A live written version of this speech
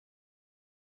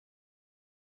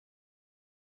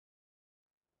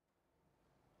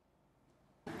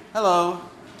Hello.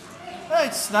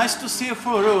 It's nice to see a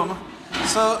full room.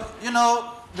 So, we're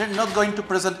not going to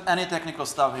present any technical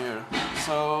stuff here.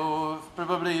 So,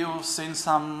 probably you've seen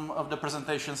some of the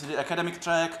presentations in the academic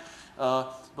track. It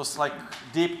was like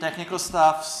deep technical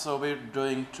stuff, so we're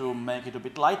doing to make it a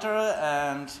bit lighter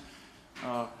and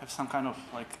have some kind of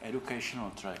like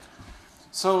educational track.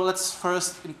 So, let's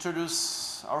first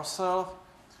introduce ourselves.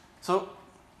 So,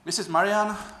 this is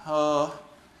Marian.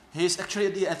 He's actually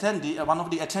the attendee, one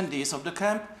of the attendees of the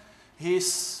camp.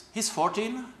 He's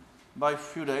 14 by a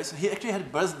few days. He actually had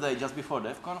birthday just before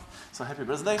DevConf, so happy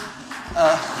birthday.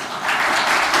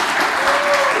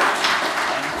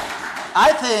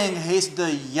 I think he's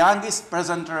the youngest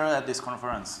presenter at this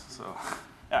conference. So,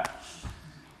 yeah.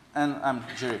 And I'm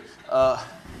Jiri.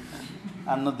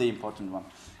 I'm not the important one.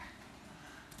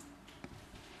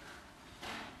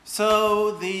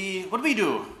 So, what we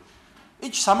do?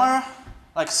 Each summer,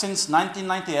 like since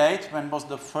 1998, when was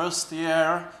the first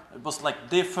year, it was like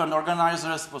different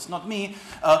organizers, it was not me.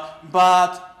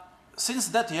 But since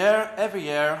that year, every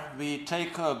year, we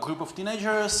take a group of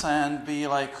teenagers and we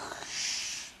like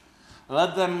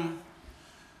let them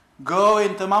go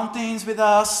into mountains with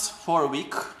us for a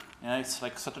week. Yeah, it's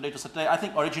like Saturday to Saturday. I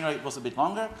think originally it was a bit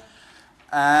longer.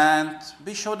 And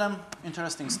we show them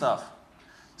interesting stuff.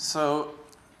 So,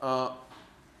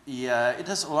 yeah, it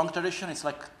has a long tradition. It's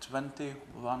like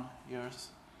 21 years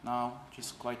now, which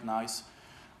is quite nice.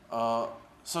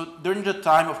 So during the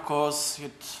time, of course,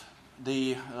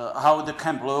 how the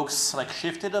camp looks like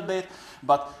shifted a bit.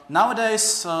 But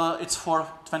nowadays, it's for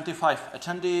 25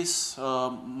 attendees,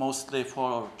 mostly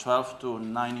for 12 to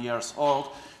 9 years old.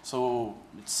 So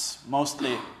it's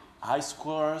mostly high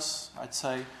schoolers, I'd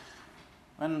say.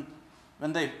 When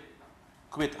they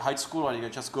quit high school or you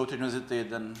just go to university,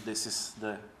 then this is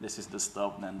the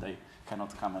stop, then they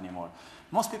cannot come anymore.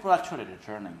 Most people are actually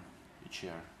returning each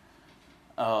year.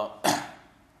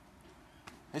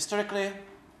 Historically,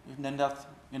 we've ended up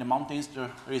in the mountains. The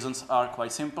reasons are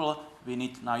quite simple. We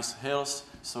need nice hills,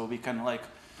 so we can like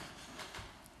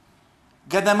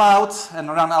get them out and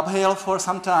run uphill for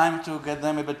some time to get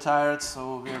them a bit tired,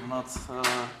 so we're not,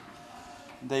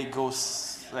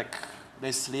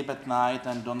 they sleep at night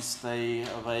and don't stay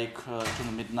awake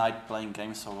till midnight playing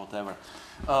games or whatever.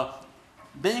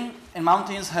 Being in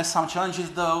mountains has some challenges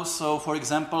though. So for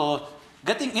example,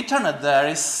 getting internet there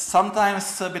is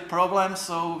sometimes a bit problem,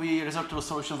 so we resort to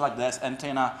solutions like this,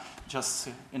 antenna just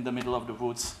in the middle of the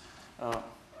woods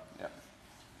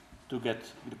to get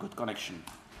a good connection.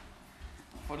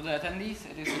 For the attendees,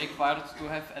 it is required to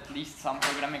have at least some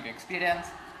programming experience,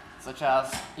 such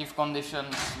as if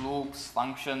conditions, loops,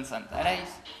 functions, and arrays.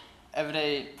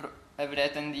 Every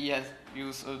attendee has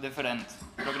used a different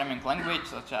programming language,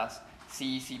 such as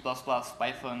C, C++,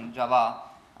 Python, Java,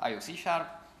 IO C#,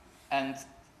 and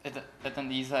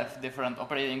attendees have different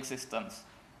operating systems,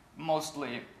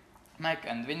 mostly Mac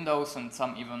and Windows, and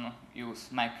some even use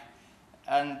Mac.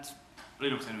 And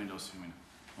Linux and Windows, you mean,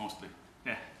 mostly.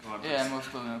 Yeah,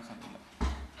 mostly Linux and Windows.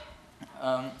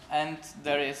 And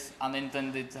there is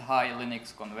unintended high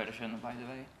Linux conversion, by the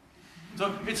way.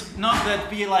 So it's not that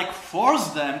we like force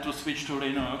them to switch to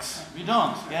Linux. We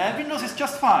don't. Yeah, Windows is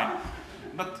just fine.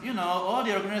 But all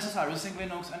the organizers are using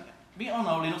Linux, and we all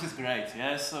know Linux is great.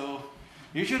 Yeah, so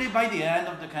usually by the end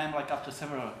of the camp, like after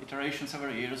several iterations,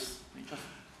 several years, we just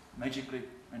magically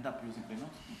end up using Linux.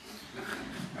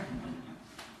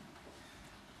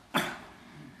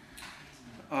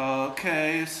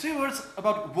 Okay, 3 words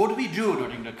about what we do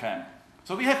during the camp.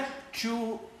 So we have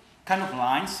 2 kind of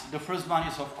lines. The first one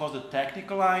is, of course, the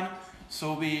technical line.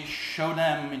 So we show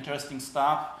them interesting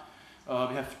stuff.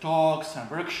 We have talks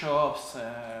and workshops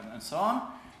and so on.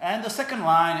 And the second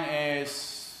line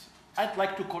is, I'd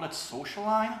like to call it social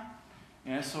line.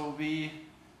 Yeah, so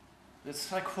it's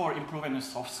like for improving the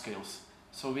soft skills.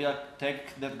 So we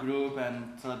take that group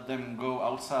and let them go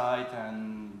outside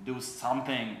and do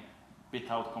something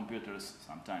without computers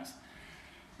sometimes.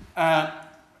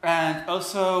 And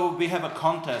also we have a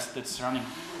contest that's running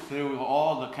through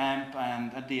all the camp,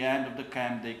 and at the end of the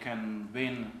camp they can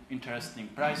win interesting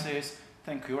prizes.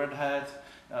 Thank you, Red Hat.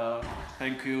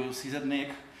 Thank you,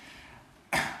 CZNIC.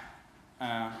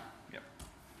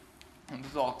 In the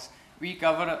talks, we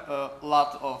cover a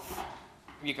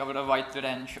wide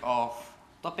range of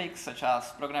topics, such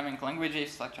as programming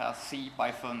languages, such as C,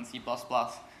 Python, C++,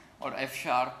 or F#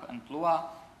 and Lua.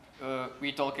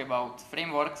 We talk about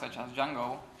frameworks such as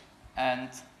Django, and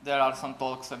there are some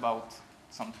talks about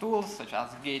some tools such as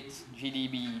Git,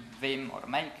 GDB, Vim, or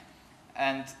Make.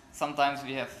 And sometimes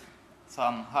we have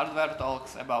some hardware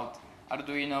talks about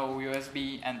Arduino,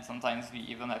 USB, and sometimes we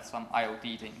even have some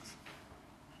IoT things.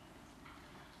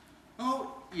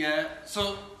 Oh, yeah.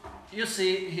 So you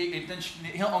see,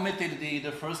 he omitted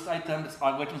the first item, that's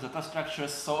algorithms, data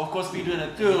structures. So of course we do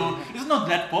that too. It's not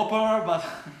that popular, but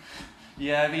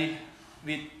yeah,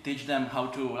 we teach them how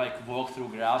to like walk through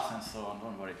graphs and so on.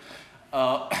 Don't worry.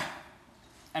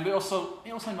 And we also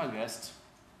invite guests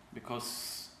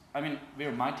because I mean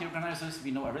we're mighty organizers. We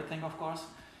know everything, of course,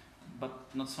 but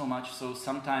not so much. So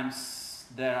sometimes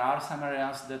there are some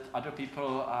areas that other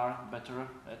people are better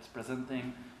at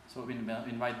presenting. So we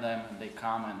invite them and they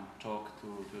come and talk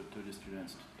to the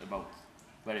students about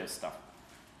various stuff.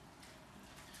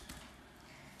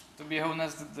 To be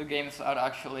honest, the games are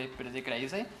actually pretty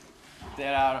crazy. They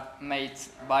are made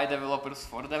by developers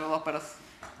for developers.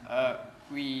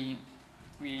 We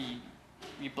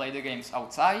play the games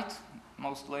outside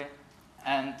mostly,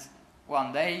 and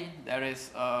one day there is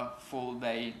a full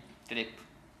day trip.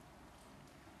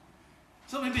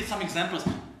 So maybe some examples.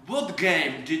 What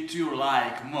game did you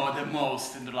like the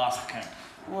most in the last camp?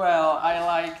 Well, I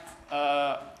liked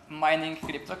mining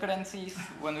cryptocurrencies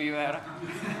when we were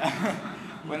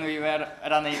when we were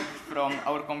running from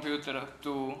our computer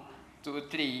to a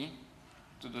tree,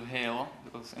 to the hill,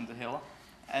 it was in the hill,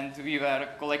 and we were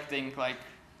collecting like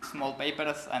small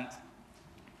papers and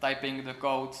typing the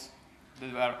codes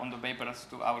that were on the papers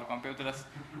to our computers.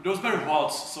 Those were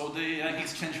votes, so they like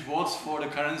exchange votes for the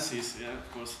currencies, yeah,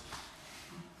 of course.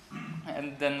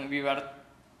 And then we were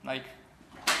like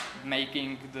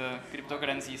making the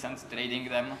cryptocurrencies and trading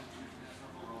them.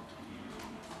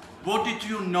 What did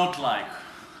you not like?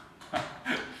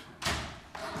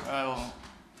 Well,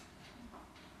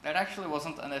 there actually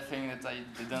wasn't anything that I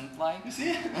didn't like. You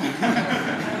see?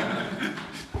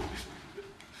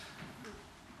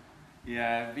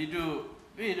 Yeah, we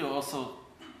do also.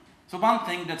 So one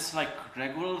thing that's like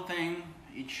regular thing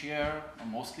each year, or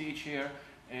mostly each year,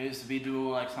 is we do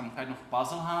like some kind of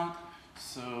puzzle hunt.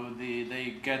 So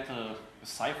they get a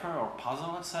cipher or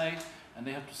puzzle, let's say, and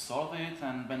they have to solve it.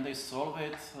 And when they solve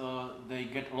it, they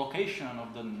get location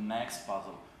of the next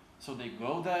puzzle. So they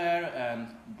go there and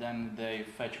then they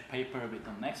fetch paper with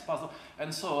the next puzzle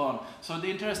and so on. So the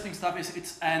interesting stuff is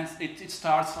it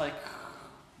starts like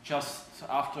just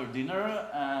after dinner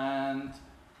and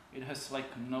it has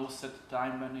like no set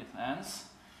time when it ends.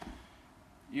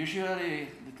 Usually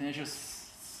the teenagers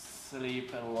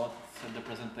sleep a lot at the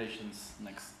presentations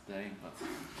next day, but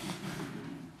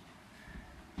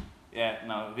yeah,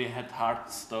 no, we had hard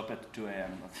stop at 2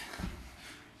 a.m.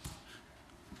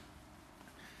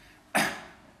 But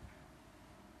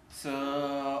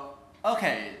so,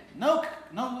 okay, no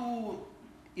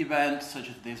event such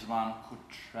as this one could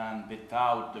run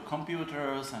without the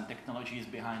computers and technologies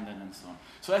behind it and so on.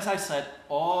 So as I said,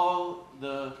 all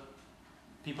the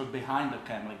people behind the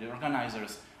camp, like the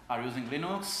organizers, are using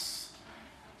Linux,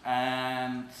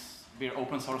 and we're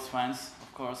open source fans,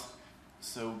 of course,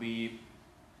 so we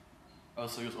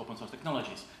also use open source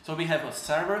technologies. So we have a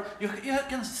server. You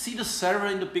can see the server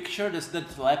in the picture. There's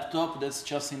that laptop that's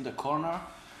just in the corner.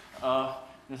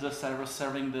 There's a server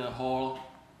serving the whole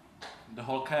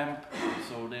camp.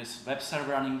 So there's web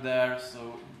server running there.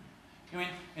 So I mean,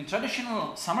 in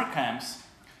traditional summer camps,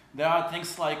 there are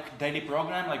things like daily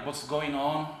program, like what's going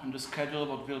on in the schedule,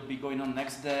 what will be going on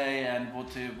next day, and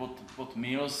what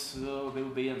meals will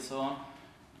be, and so on.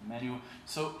 Menu.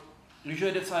 So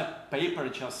usually that's a paper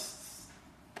just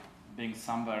being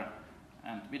somewhere,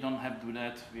 and we don't have to do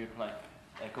that. We're like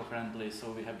eco-friendly,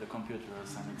 so we have the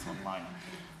computers and it's online.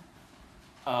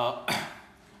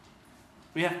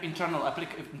 We have internal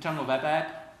web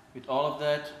app with all of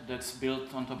that. That's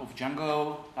built on top of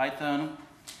Django, Python.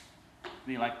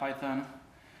 We like Python.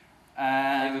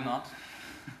 I do not.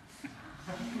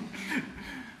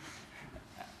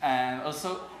 And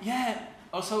also,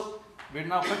 we're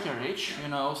now pretty rich, you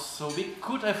know, so we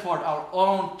could afford our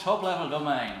own top-level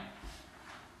domain.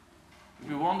 If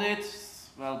we want it,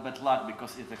 well, bad luck,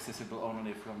 because it's accessible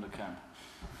only from the camp.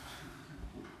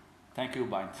 Thank you,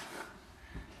 Benc.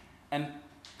 And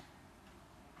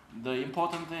the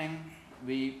important thing,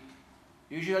 we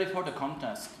usually for the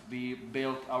contest, we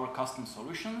build our custom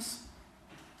solutions,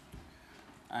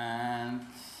 and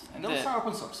those are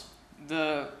open source.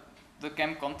 The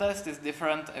camp contest is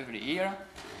different every year.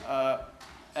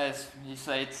 As he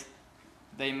said,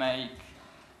 they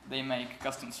make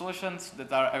custom solutions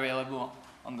that are available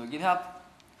on the GitHub,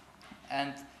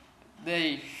 and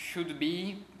they should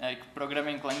be like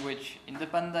programming language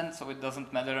independent, so it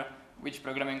doesn't matter which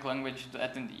programming language the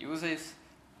attendee uses.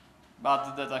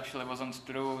 But that actually wasn't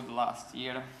true the last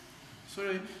year.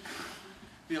 Sorry,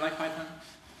 do you like Python?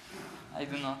 I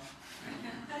do not.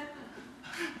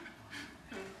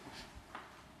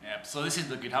 Yeah, so this is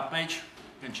the GitHub page.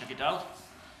 You can check it out.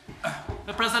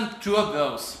 We present two of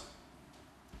those.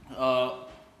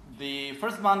 The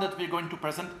first one that we're going to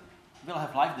present will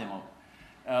have live demo.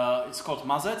 It's called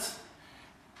Mazet,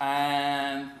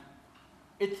 and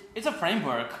it's a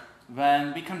framework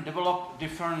when we can develop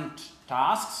different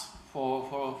tasks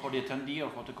for the attendee or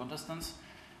for the contestants.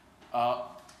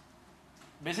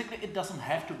 Basically, it doesn't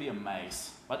have to be a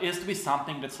maze, but it has to be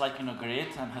something that's like in a grid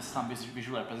and has some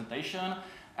visual representation,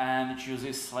 and it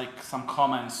uses like some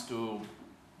commands to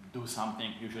do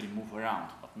something, usually move around,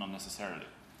 but not necessarily.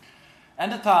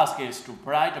 And the task is to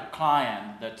write a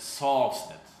client that solves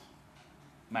that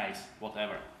maze,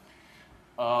 whatever.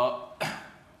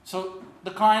 So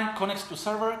the client connects to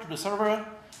the server,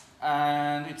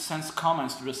 and it sends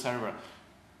comments to the server.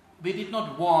 We did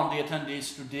not want the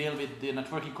attendees to deal with the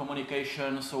networking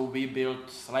communication, so we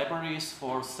built libraries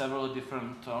for several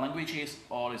different languages.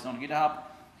 All is on GitHub,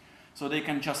 so they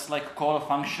can just like call a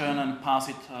function and pass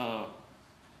it a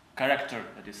character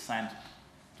that is sent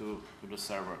to the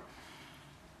server.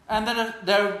 And then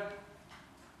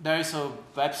there is a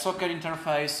WebSocket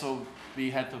interface, so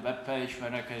we had a web page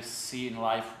where I can see in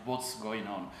live what's going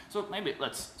on. So maybe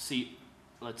let's see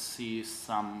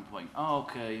something. Oh,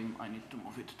 okay, I need to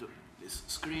move it to this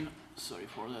screen. Sorry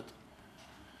for that.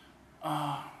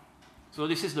 So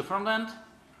this is the front end,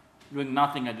 doing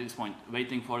nothing at this point,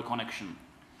 waiting for a connection.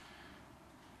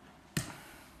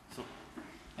 So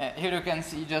here you can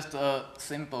see just a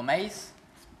simple maze,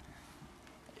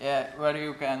 where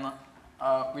you can,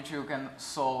 which you can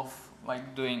solve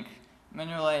like doing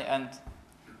manually, and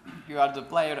you are the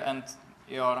player, and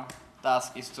your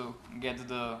task is to get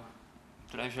the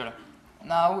treasure.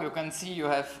 Now you can see you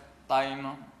have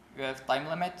time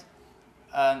limit,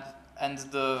 and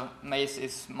the maze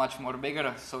is much more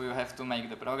bigger, so you have to make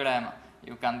the program.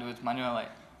 You can't do it manually.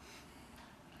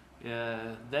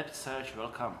 Yeah, that search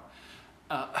welcome.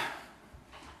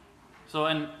 So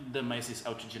and the maze is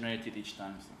auto-generated each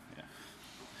time. So, yeah.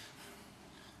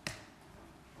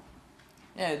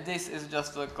 Yeah, this is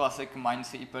just a classic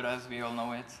Minesweeper as we all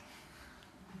know it.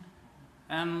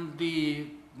 And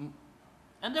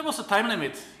there was a time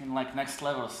limit in like next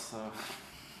levels. So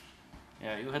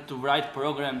yeah, you had to write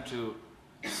program to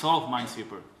solve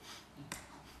Minesweeper.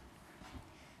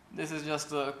 This is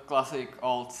just a classic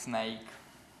old snake.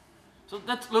 So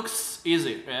that looks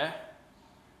easy, yeah?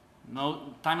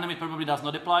 No, time limit probably does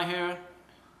not apply here.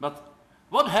 But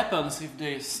what happens if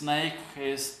the snake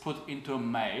is put into a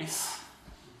maze?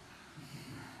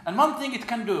 And one thing it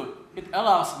can do, it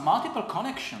allows multiple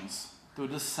connections to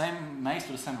the same maze,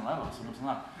 to the same level.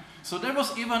 So there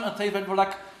was even a time when there were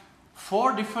like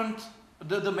 4 different,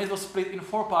 the maze was split in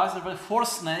 4 parts, there were 4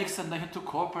 snakes and they had to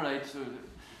cooperate.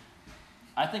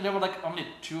 I think there were like only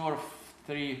 2 or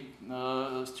 3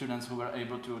 students who were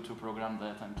able to program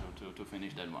that and to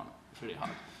finish that one. It's really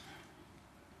hard.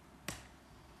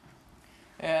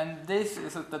 And this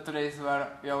is a Tetris where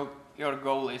your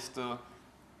goal is to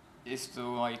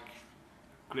like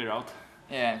Clear out.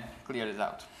 Yeah, clear it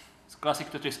out. It's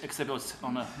classic Tetris, except it's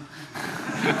on a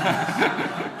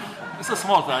it's a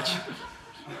small touch.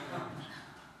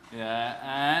 Yeah,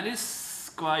 and it's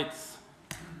quite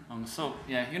so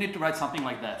yeah, you need to write something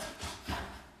like that.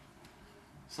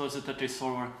 So it's a Tetris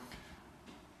solver.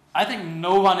 I think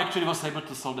no one actually was able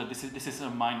to solve that. This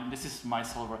is my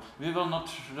solver. We will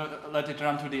not let it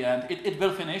run to the end. It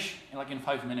will finish in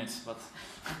 5 minutes, but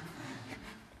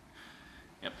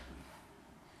yep.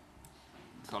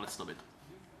 So let's stop it.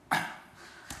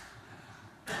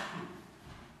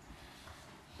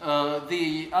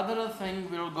 The other thing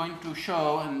we're going to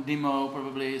show and demo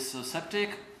probably is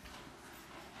Septic.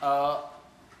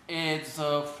 It's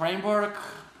a framework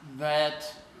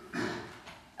that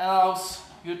allows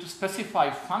you to specify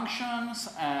functions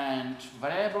and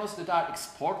variables that are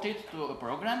exported to a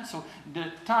program. So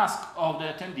the task of the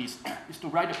attendees is to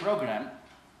write a program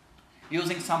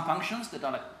using some functions that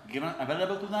are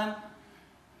available to them.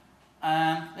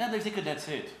 And yeah, basically that's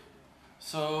it.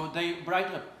 So they write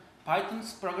a Python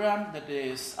program that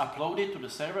is uploaded to the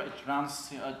server. It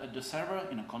runs at the server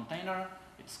in a container.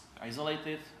 It's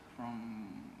isolated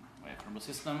from the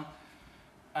system.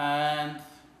 And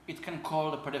it can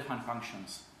call the predefined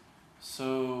functions.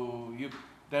 So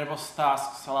there was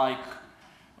tasks like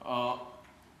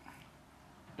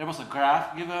there was a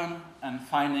graph given and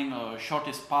finding a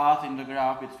shortest path in the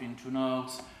graph between 2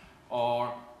 nodes,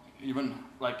 or even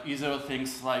like easier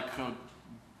things like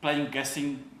playing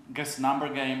guess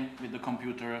number game with the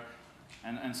computer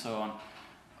and so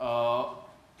on.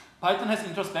 Python has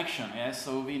introspection, yeah,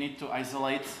 so we need to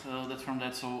isolate that from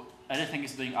that. So everything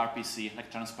is doing RPC,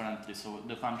 like transparently. So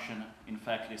the function, in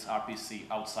fact, is RPC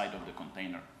outside of the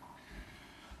container.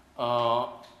 For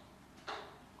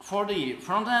the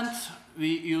front end,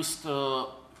 we used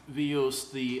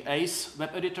the ACE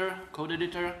web editor, code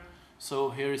editor. So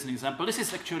here is an example. This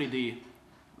is actually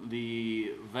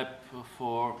the web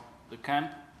for the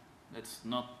camp. That's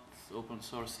not open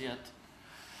source yet.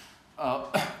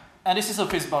 And this is a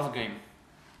FizzBuzz game.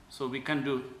 So we can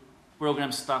do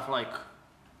program stuff like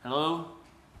hello,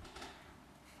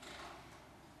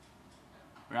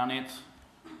 run it,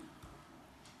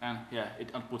 and yeah,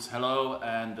 it outputs hello,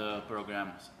 and the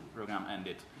program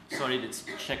ended. Sorry, it's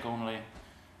check only.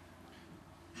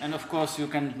 And of course, you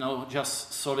can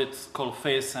just solid call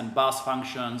fizz and buzz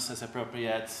functions as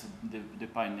appropriate,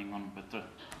 depending on whether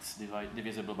it's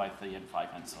divisible by 3 and 5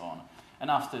 and so on.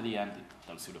 And after the end, it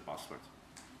tells you the password.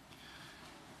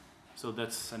 So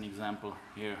that's an example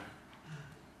here.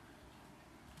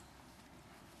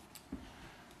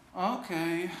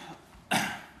 Okay.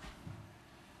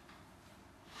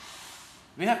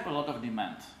 We have a lot of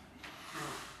demand.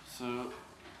 So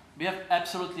we have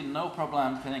absolutely no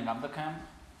problem filling up the camp.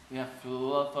 We have a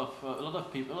lot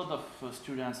of people, a lot of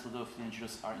students, a lot of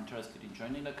teenagers are interested in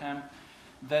joining the camp.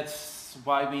 That's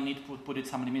why we need to put in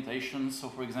some limitations. So,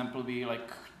 for example, we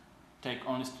take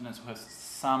only students who have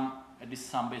at least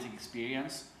some basic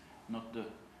experience, not the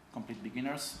complete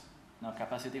beginners. No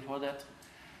capacity for that.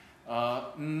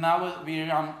 Now we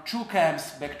run 2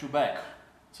 camps back to back,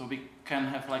 so we can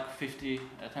have 50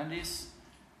 attendees.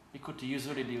 We could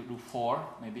usually do 4,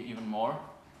 maybe even more,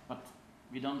 but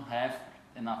we don't have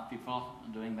enough people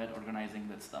doing that, organizing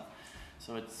that stuff.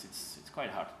 So it's quite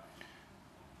hard.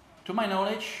 To my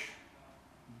knowledge,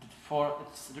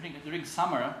 during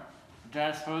summer,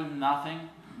 there's really nothing,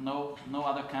 no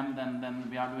other camp than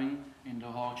we are doing in the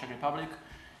whole Czech Republic.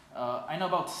 I know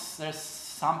there's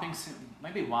something,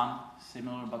 maybe one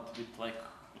similar, but with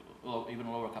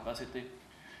even lower capacity.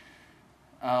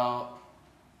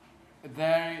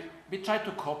 We try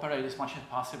to cooperate as much as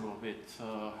possible with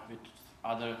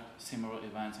other similar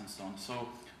events and so on. So,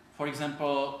 for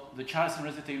example, the Charles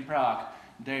University in Prague,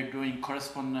 they're doing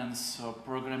correspondence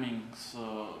programming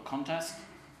contest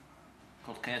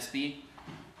called KSP.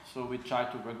 So we try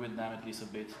to work with them at least a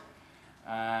bit.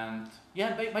 And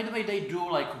yeah, by the way, they do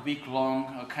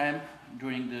week-long camp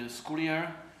during the school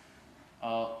year.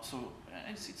 So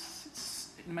it's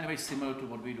in many ways similar to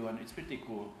what we do, and it's pretty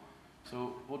cool.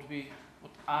 So what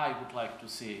I would like to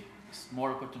see is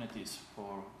more opportunities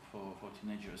for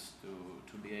teenagers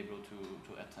to be able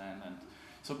to attend, and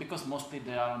so because mostly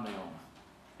they are on their own.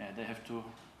 Yeah, they have to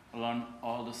learn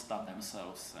all the stuff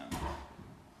themselves, and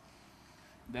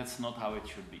that's not how it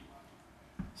should be.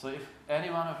 So if any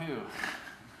one of you,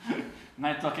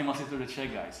 not talking mostly to the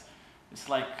Czech guys, it's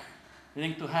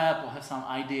willing to help or have some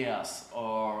ideas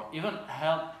or even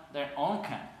help their own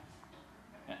camp,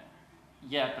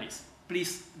 yeah,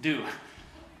 please do.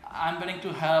 I'm willing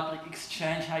to help,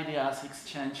 exchange ideas,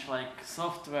 exchange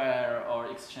software, or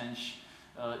exchange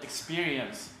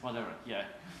experience, whatever. Yeah.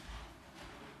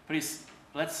 Please,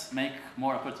 let's make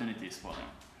more opportunities for them.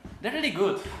 They're really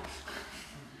good.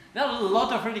 There are a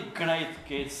lot of really great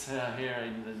kids here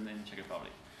in Czech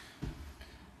Republic.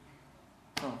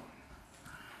 So.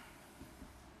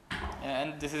 Yeah,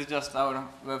 and this is just our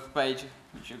web page,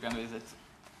 which you can visit.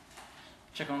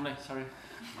 Check only, sorry.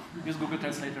 Use Google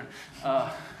Translator.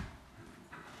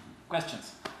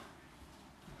 Questions?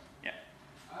 Yeah.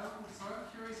 So I'm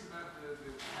curious about the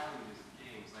challenges of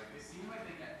games. They seem like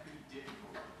they get pretty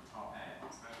difficult at the top end,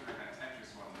 especially that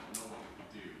Tetris one that no one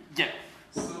could do. Yeah.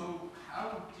 So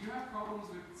do you have problems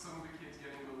with some of the kids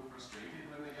getting a little frustrated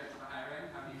when they get to the higher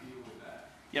end? How do you deal with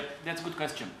that? Yep, that's a good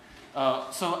question.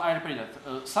 So I repeat that.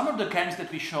 Some of the camps that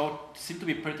we showed seem to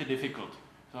be pretty difficult.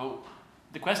 So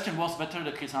the question was whether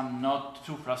the kids are not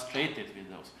too frustrated with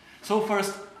those. So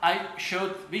first,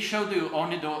 we showed you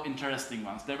only the interesting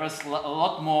ones. There was a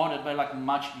lot more that were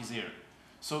much easier.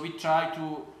 So we try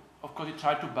to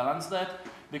balance that,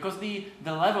 because the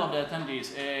level of the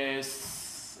attendees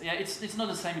is, yeah, it's not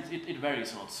the same. It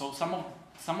varies a lot. So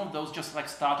some of those just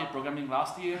started programming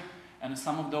last year, and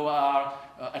some of those are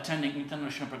attending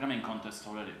international programming contests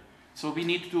already. So we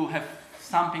need to have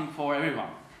something for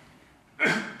everyone.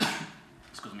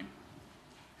 Excuse me.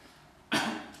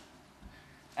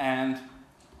 And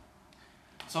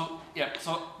so, yeah,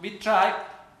 so we try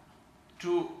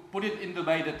to put it in the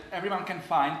way that everyone can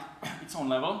find its own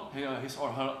level, his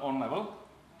or her own level.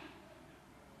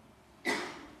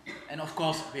 And of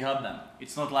course, we help them.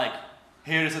 It's not like,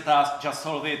 here is a task, just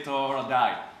solve it or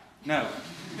die. No.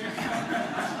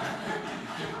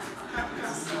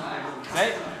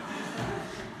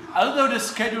 although the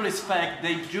schedule is packed,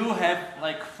 they do have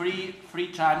like free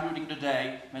time during the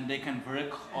day when they can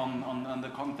work on the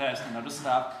contest and other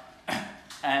stuff.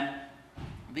 And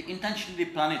we intentionally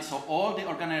plan it so all the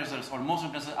organizers or most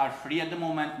organizers are free at the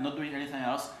moment, not doing anything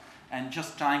else, and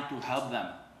just trying to help them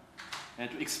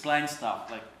to explain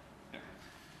stuff. Like,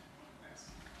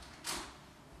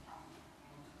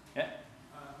 yeah.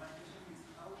 My question is,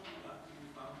 how do you actually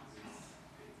found this?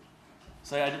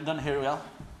 Sorry, I didn't hear you well.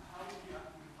 How did you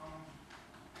actually found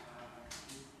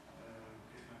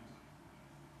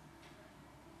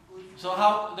this event? So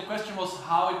how the question was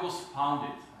how it was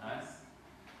founded, right?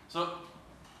 So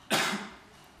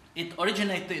it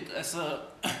originated as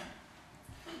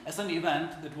an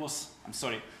event that was, I'm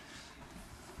sorry.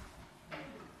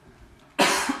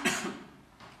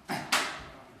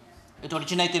 It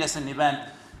originated as an event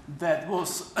that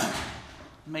was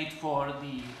made for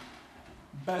the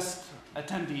best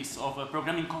attendees of a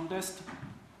programming contest.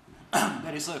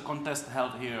 There is a contest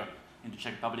held here in the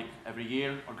Czech Republic every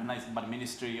year, organized by the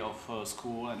Ministry of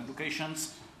School and Education.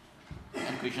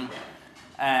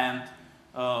 And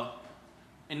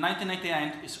in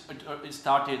 1998, it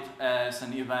started as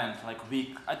an event, like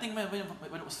week. I think maybe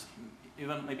it was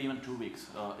maybe even 2 weeks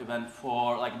event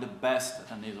for like the best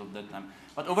attendees of that time.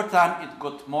 But over time, it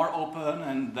got more open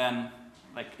and then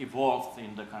like evolved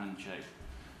in the current shape.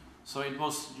 So it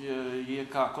was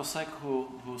Jirka Kosek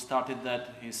who started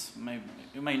that.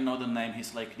 You may know the name.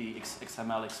 He's like the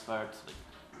XML expert,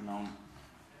 known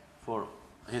for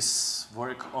his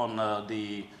work on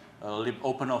the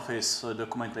OpenOffice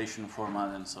documentation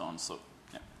format and so on. So,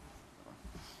 yeah.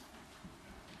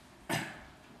 If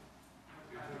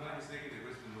I'm not mistaken, the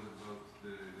question was about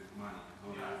the money.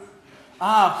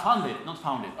 Funded, not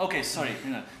founded. Okay, sorry.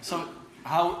 So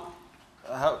how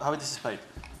it is paid?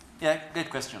 Yeah, great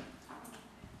question.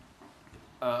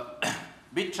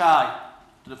 We try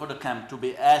for the camp to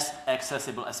be as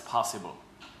accessible as possible.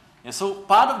 Yeah, so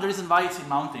part of the reason why it's in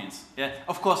mountains, yeah,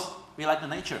 of course, we like the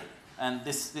nature, and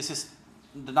this is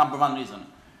the #1 reason.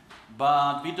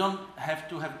 But we don't have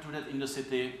to do that in the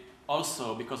city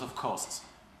also because of costs.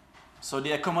 So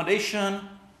the accommodation,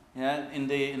 yeah, in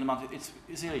the mountain,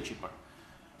 it's really cheaper,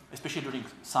 especially during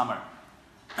summer.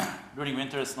 During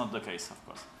winter, it's not the case, of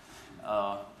course.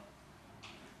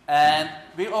 And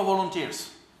we are volunteers.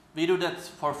 We do that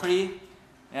for free,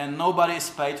 and nobody is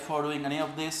paid for doing any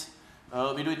of this.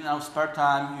 We do it in our spare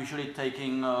time, usually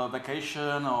taking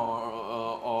vacation,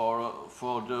 or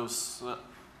for those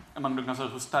among the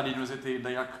organizers who study at university,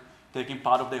 they are taking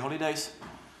part of their holidays.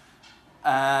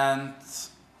 And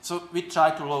so we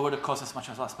try to lower the cost as much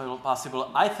as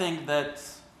possible. I think that,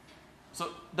 so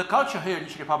the culture here in the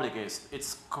Czech Republic is,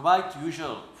 it's quite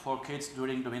usual for kids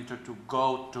during the winter to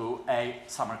go to a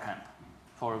summer camp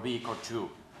for a week or 2.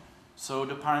 So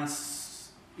the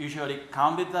parents usually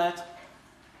count with that.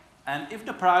 And if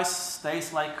the price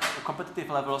stays like a competitive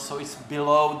level, so it's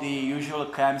below the usual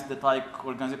camps that are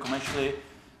organized commercially,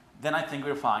 then I think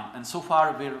we're fine. And so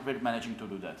far, we're managing to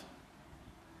do that.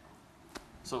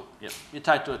 So yeah, we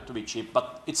try to be cheap,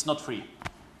 but it's not free.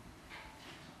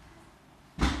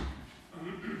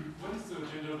 What is the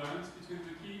gender balance between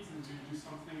the kids, and do you do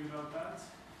something about that?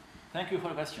 Thank you for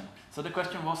the question. So the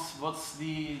question was, what's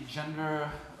the gender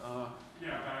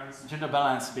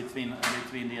balance between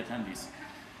the attendees?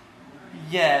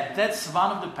 Yeah, that's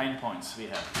one of the pain points we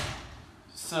have.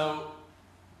 So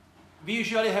we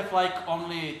usually have like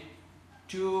only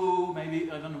 2, maybe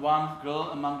even 1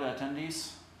 girl among the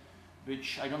attendees,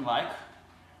 which I don't like.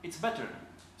 It's better.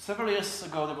 Several years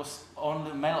ago there was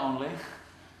only male only,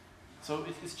 so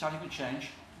it's trying to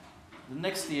change. The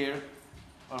next year,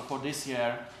 or for this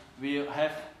year, we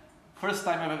have first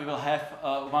time ever we will have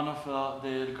one of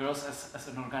the girls as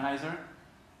an organizer.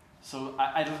 So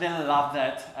I really love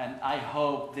that, and I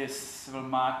hope this will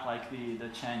mark like the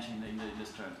change in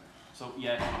this trend. So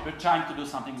yeah, we're trying to do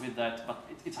something with that, but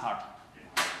it's hard.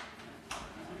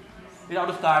 We're out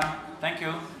of time. Thank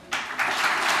you.